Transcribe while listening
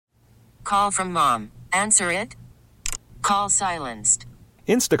Call from mom. Answer it. Call silenced.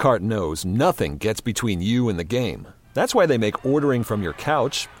 Instacart knows nothing gets between you and the game. That's why they make ordering from your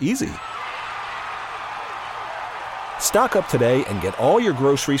couch easy. Stock up today and get all your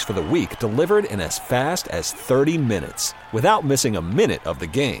groceries for the week delivered in as fast as 30 minutes without missing a minute of the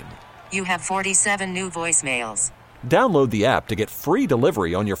game. You have 47 new voicemails. Download the app to get free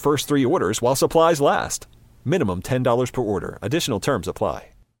delivery on your first 3 orders while supplies last. Minimum $10 per order. Additional terms apply.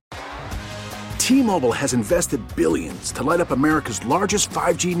 T-Mobile has invested billions to light up America's largest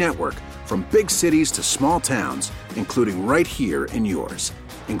 5G network, from big cities to small towns, including right here in yours.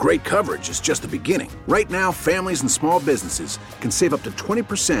 And great coverage is just the beginning. Right now, families and small businesses can save up to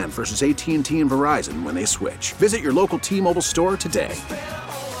 20% versus AT&T and Verizon when they switch. Visit your local T-Mobile store today.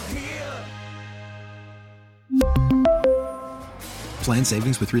 Plan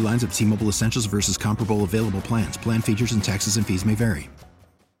savings with 3 lines of T-Mobile Essentials versus comparable available plans. Plan features and taxes and fees may vary.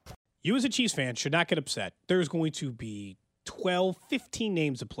 You as a Chiefs fan should not get upset. There's going to be 12, 15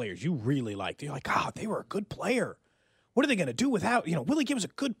 names of players you really liked. You're like, they were a good player. What are they going to do without, Willie Gibbs was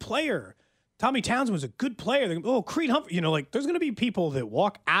a good player. Tommy Townsend was a good player. Creed Humphrey, there's going to be people that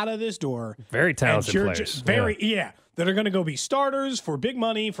walk out of this door. Very talented players. That are going to go be starters for big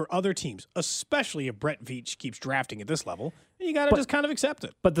money for other teams, especially if Brett Veach keeps drafting at this level. And you got to just kind of accept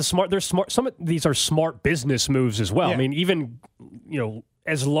it. But they're smart. Some of these are smart business moves as well. Yeah. I mean, even,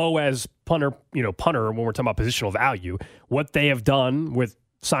 as low as punter when we're talking about positional value, what they have done with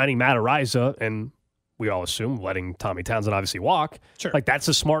signing Matt Araiza and we all assume letting Tommy Townsend obviously walk. Sure. Like that's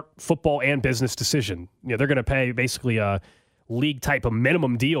a smart football and business decision. They're going to pay basically a league type of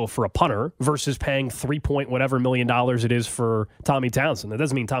minimum deal for a punter versus paying $3 whatever million it is for Tommy Townsend. That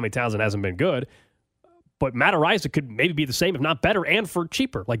doesn't mean Tommy Townsend hasn't been good, but Matt Araiza could maybe be the same, if not better, and for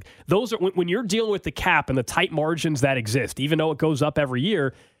cheaper. Like those are when you're dealing with the cap and the tight margins that exist, even though it goes up every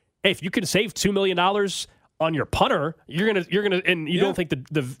year. If you can save $2 million on your punter, you're gonna, and you don't think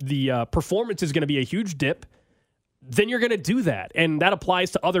the performance is going to be a huge dip, then you're going to do that, and that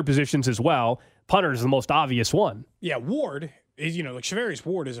applies to other positions as well. Punter is the most obvious one. Yeah, Ward is like Charvarius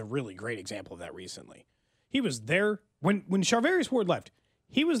Ward is a really great example of that. Recently, he was there when Charvarius Ward left.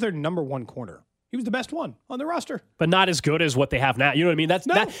 He was their number 1 corner. He was the best one on the roster, but not as good as what they have now. You know what I mean?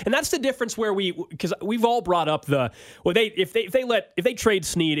 That's the difference where because we've all brought up if they trade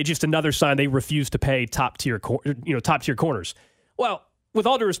Snead, it's just another sign they refuse to pay top tier corners. Well, with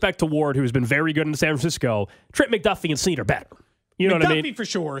all due respect to Ward, who has been very good in San Francisco, Trent McDuffie and Snead are better. You know what I mean? McDuffie for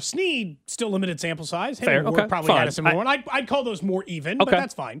sure. Snead still limited sample size. Fair. Ward probably had a similar one. I'd call those more even, but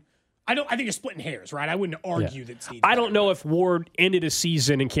that's fine. I think you're splitting hairs, right? I wouldn't argue that Snead. I don't know if Ward ended a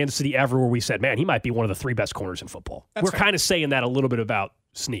season in Kansas City ever where we said, man, he might be one of the 3 best corners in football. We're kind of saying that a little bit about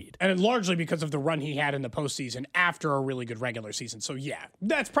Snead. And largely because of the run he had in the postseason after a really good regular season. So, yeah,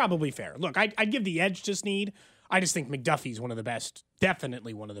 that's probably fair. Look, I'd give the edge to Snead. I just think McDuffie's one of the best,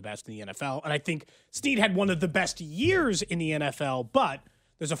 definitely one of the best in the NFL. And I think Snead had one of the best years in the NFL, but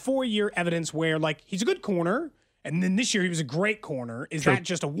there's a 4-year evidence where, he's a good corner. And then this year he was a great corner. Is that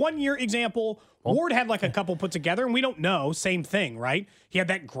just a 1-year example? Ward had a couple put together, and we don't know. Same thing, right? He had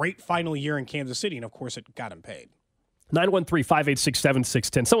that great final year in Kansas City, and of course it got him paid.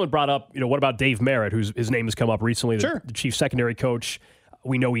 913-586-7610. Someone brought up, what about Dave Merritt, his name has come up recently, the Chiefs secondary coach.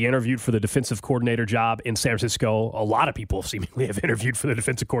 We know he interviewed for the defensive coordinator job in San Francisco. A lot of people seemingly have interviewed for the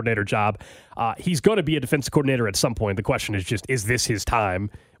defensive coordinator job. He's going to be a defensive coordinator at some point. The question is just, is this his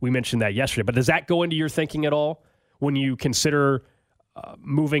time? We mentioned that yesterday. But does that go into your thinking at all when you consider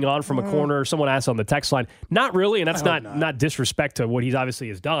moving on from a corner? Someone asked on the text line. Not really, and that's not disrespect to what he's obviously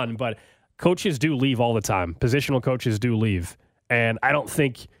has done, but coaches do leave all the time. Positional coaches do leave. And I don't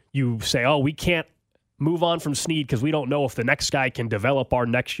think you say, we can't move on from Snead because we don't know if the next guy can develop our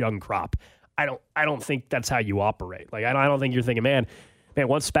next young crop. I don't think that's how you operate. I don't think you're thinking, man,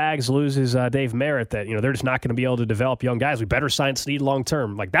 once Spags loses Dave Merritt, that they're just not going to be able to develop young guys. We better sign Snead long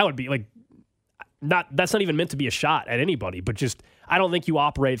term. That would be that's not even meant to be a shot at anybody, but just I don't think you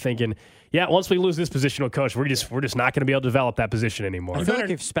operate thinking, once we lose this positional coach, we're just not going to be able to develop that position anymore. I feel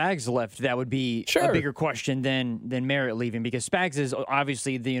like if Spags left, that would be a bigger question than Merritt leaving, because Spags is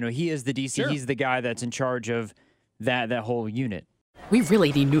obviously he is the DC, he's the guy that's in charge of that whole unit. We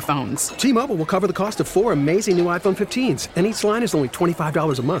really need new phones. T-Mobile will cover the cost of 4 amazing new iPhone 15s, and each line is only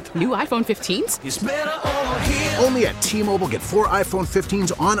 $25 a month. New iPhone 15s? It's better over here. Only at T-Mobile, get 4 iPhone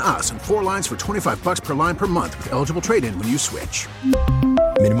 15s on us and 4 lines for $25 per line per month with eligible trade-in when you switch.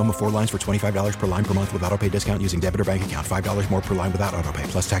 Minimum of 4 lines for $25 per line per month with autopay discount using debit or bank account. $5 more per line without autopay,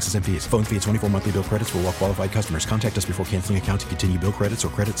 plus taxes and fees. Phone fee at 24 monthly bill credits for well-qualified customers. Contact us before canceling account to continue bill credits or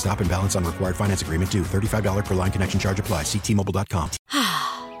credit stop and balance on required finance agreement due. $35 per line connection charge applies. See T-Mobile.com.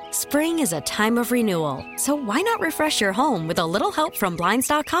 Spring is a time of renewal, so why not refresh your home with a little help from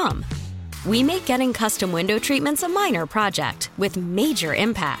Blinds.com? We make getting custom window treatments a minor project with major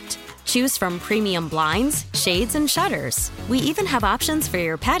impact. Choose from premium blinds, shades, and shutters. We even have options for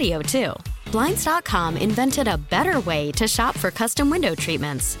your patio, too. Blinds.com invented a better way to shop for custom window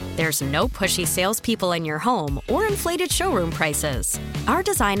treatments. There's no pushy salespeople in your home or inflated showroom prices. Our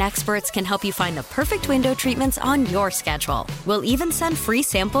design experts can help you find the perfect window treatments on your schedule. We'll even send free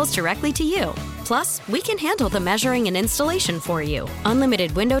samples directly to you. Plus, we can handle the measuring and installation for you.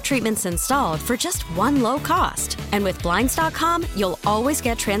 Unlimited window treatments installed for just one low cost. And with Blinds.com, you'll always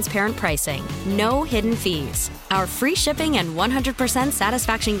get transparent pricing. No hidden fees. Our free shipping and 100%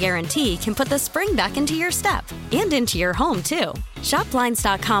 satisfaction guarantee can put the spring back into your step and into your home, too. Shop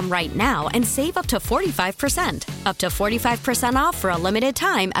Blinds.com right now and save up to 45%. Up to 45% off for a limited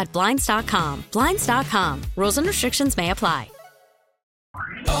time at Blinds.com. Blinds.com. Rules and restrictions may apply.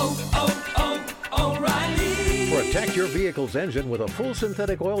 O'Reilly. Protect your vehicle's engine with a full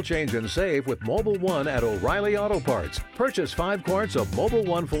synthetic oil change and save with Mobile One at O'Reilly Auto Parts. Purchase 5 quarts of Mobile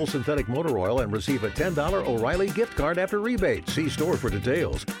One full synthetic motor oil and receive a $10 O'Reilly gift card after rebate. See store for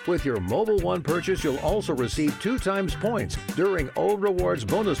details. With your Mobile One purchase, you'll also receive 2 times points during O Rewards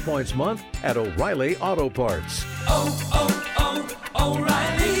Bonus Points Month at O'Reilly Auto Parts.